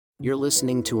You're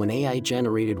listening to an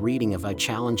AI-generated reading of a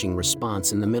challenging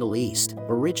response in the Middle East,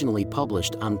 originally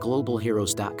published on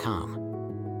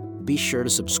globalheroes.com. Be sure to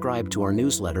subscribe to our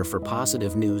newsletter for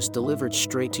positive news delivered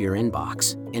straight to your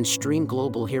inbox, and stream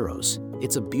Global Heroes,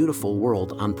 It's a Beautiful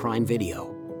World on Prime Video.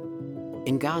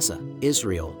 In Gaza,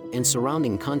 Israel, and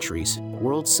surrounding countries,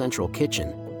 World Central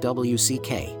Kitchen,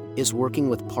 WCK, is working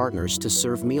with partners to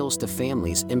serve meals to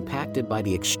families impacted by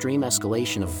the extreme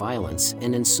escalation of violence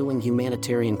and ensuing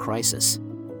humanitarian crisis.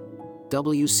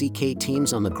 WCK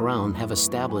teams on the ground have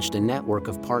established a network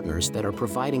of partners that are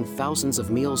providing thousands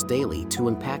of meals daily to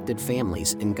impacted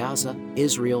families in Gaza,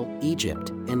 Israel, Egypt,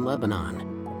 and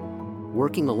Lebanon.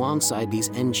 Working alongside these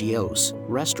NGOs,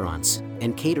 restaurants,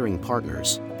 and catering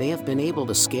partners, they have been able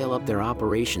to scale up their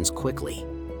operations quickly.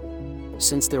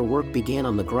 Since their work began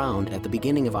on the ground at the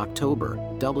beginning of October,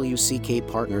 WCK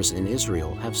partners in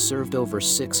Israel have served over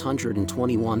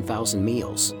 621,000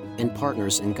 meals, and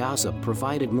partners in Gaza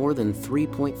provided more than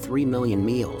 3.3 million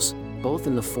meals, both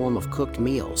in the form of cooked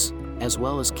meals, as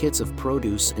well as kits of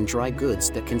produce and dry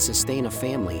goods that can sustain a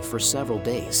family for several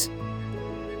days.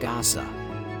 Gaza.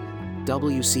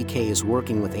 WCK is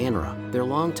working with ANRA, their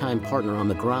longtime partner on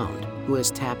the ground, who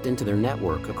has tapped into their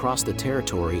network across the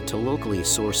territory to locally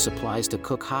source supplies to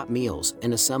cook hot meals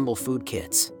and assemble food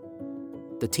kits.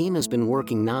 The team has been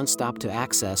working non-stop to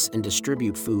access and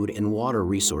distribute food and water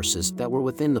resources that were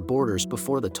within the borders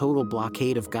before the total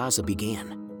blockade of Gaza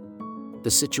began.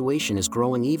 The situation is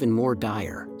growing even more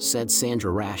dire, said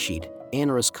Sandra Rashid,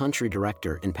 ANRA's country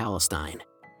director in Palestine.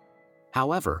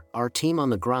 However, our team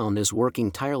on the ground is working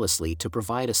tirelessly to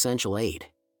provide essential aid.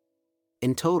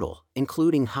 In total,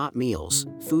 including hot meals,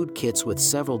 food kits with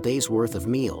several days' worth of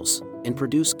meals, and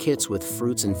produce kits with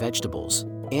fruits and vegetables,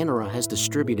 ANRA has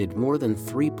distributed more than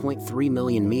 3.3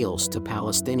 million meals to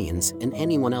Palestinians and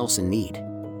anyone else in need.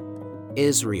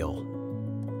 Israel.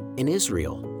 In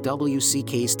Israel,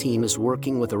 WCK's team is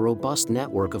working with a robust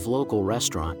network of local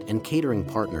restaurant and catering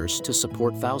partners to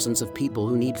support thousands of people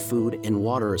who need food and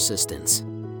water assistance.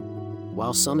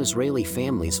 While some Israeli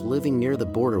families living near the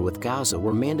border with Gaza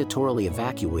were mandatorily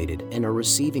evacuated and are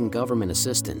receiving government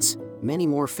assistance, many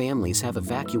more families have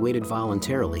evacuated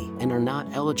voluntarily and are not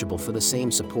eligible for the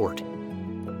same support.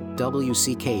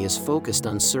 WCK is focused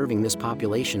on serving this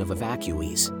population of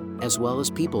evacuees, as well as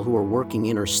people who are working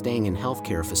in or staying in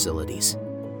healthcare facilities.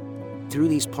 Through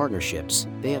these partnerships,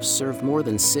 they have served more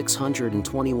than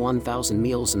 621,000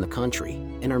 meals in the country,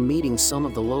 and are meeting some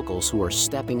of the locals who are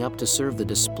stepping up to serve the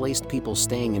displaced people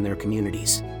staying in their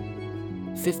communities.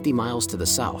 50 miles to the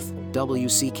south,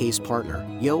 WCK's partner,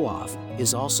 Yoav,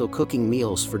 is also cooking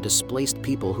meals for displaced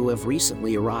people who have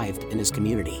recently arrived in his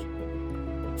community.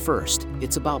 First,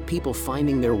 it's about people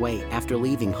finding their way after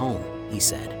leaving home, he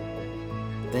said.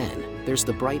 Then, there's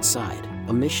the bright side,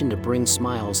 a mission to bring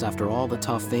smiles after all the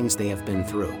tough things they have been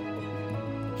through.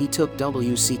 He took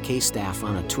WCK staff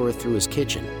on a tour through his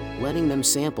kitchen, letting them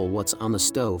sample what's on the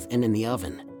stove and in the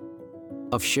oven.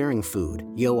 Of sharing food,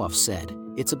 Yoav said,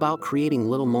 it's about creating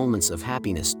little moments of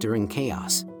happiness during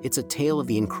chaos. It's a tale of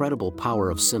the incredible power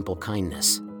of simple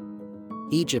kindness.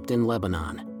 Egypt and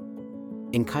Lebanon.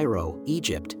 In Cairo,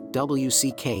 Egypt,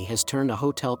 WCK has turned a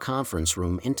hotel conference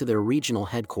room into their regional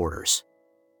headquarters.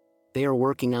 They are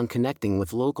working on connecting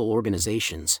with local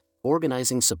organizations,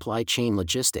 organizing supply chain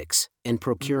logistics, and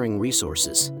procuring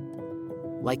resources.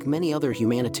 Like many other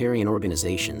humanitarian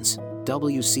organizations,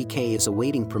 WCK is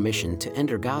awaiting permission to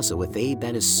enter Gaza with aid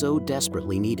that is so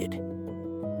desperately needed.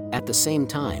 At the same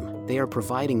time, they are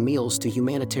providing meals to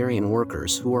humanitarian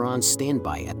workers who are on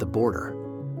standby at the border.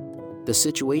 The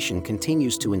situation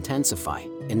continues to intensify,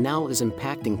 and now is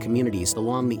impacting communities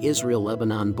along the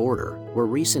Israel-Lebanon border, where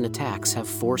recent attacks have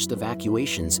forced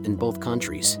evacuations in both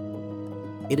countries.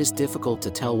 It is difficult to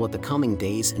tell what the coming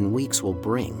days and weeks will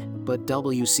bring, but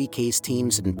WCK's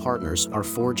teams and partners are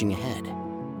forging ahead.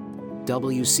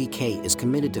 WCK is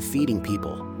committed to feeding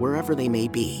people, wherever they may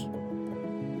be.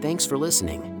 Thanks for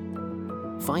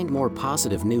listening. Find more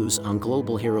positive news on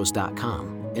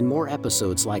globalheroes.com. and more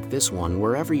episodes like this one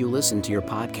wherever you listen to your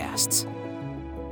podcasts.